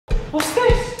What's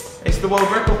this? It's the world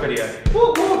record video.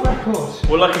 What world record?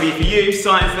 Well, luckily for you,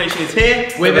 ScienceNation is here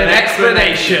with an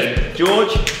explanation.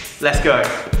 George, let's go.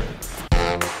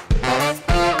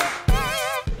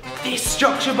 This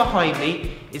structure behind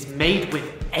me is made with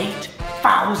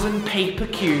 8,000 paper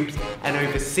cubes and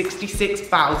over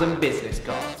 66,000 business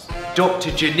cards. Dr.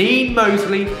 Janine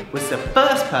Mosley was the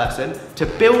first person to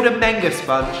build a manga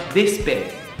sponge this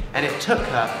big, and it took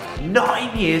her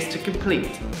 9 years to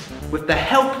complete. With the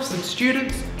help of some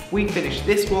students, we finished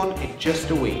this one in just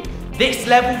a week. This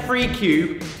level 3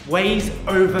 cube weighs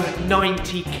over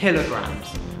 90 kilograms.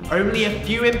 Only a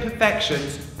few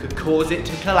imperfections could cause it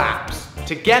to collapse.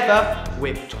 Together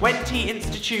with 20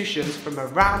 institutions from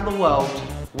around the world,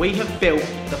 we have built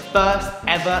the first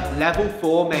ever level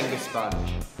 4 manga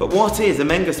sponge. But what is a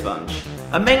manga sponge?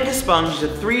 A manga sponge is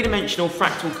a three-dimensional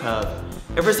fractal curve.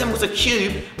 It resembles a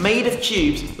cube made of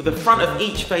cubes with the front of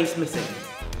each face missing.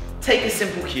 Take a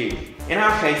simple cube. In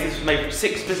our case, this was made from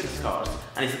 6 business cards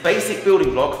and is the basic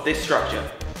building block of this structure.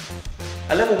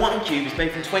 A level 1 cube is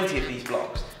made from 20 of these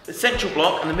blocks. The central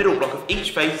block and the middle block of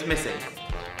each face missing.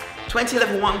 20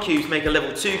 level 1 cubes make a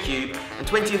level 2 cube, and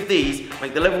 20 of these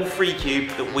make the level 3 cube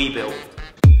that we built.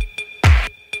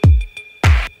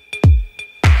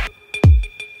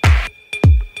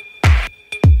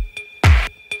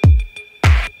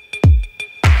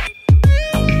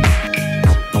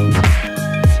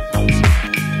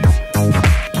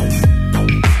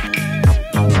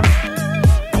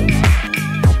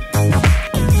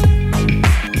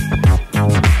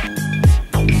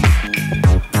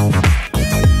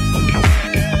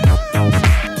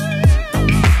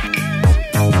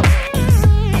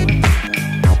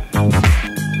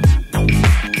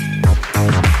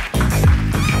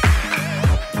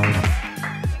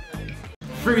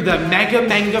 Through the Mega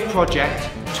Manga project,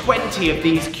 20 of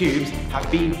these cubes have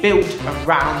been built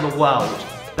around the world.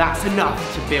 That's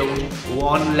enough to build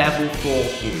one level 4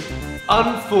 cube.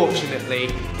 Unfortunately,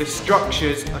 the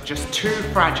structures are just too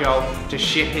fragile to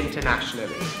ship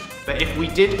internationally. But if we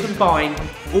did combine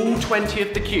all 20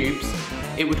 of the cubes,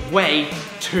 it would weigh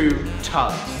 2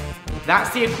 tons.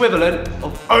 That's the equivalent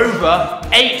of over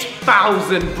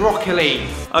 8,000 broccolis.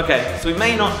 Okay, so we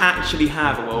may not actually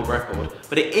have a world record,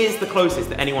 but it is the closest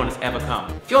that anyone has ever come.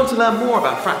 If you want to learn more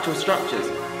about fractal structures,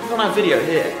 click on our video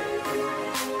here.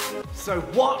 So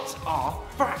what are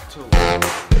fractals?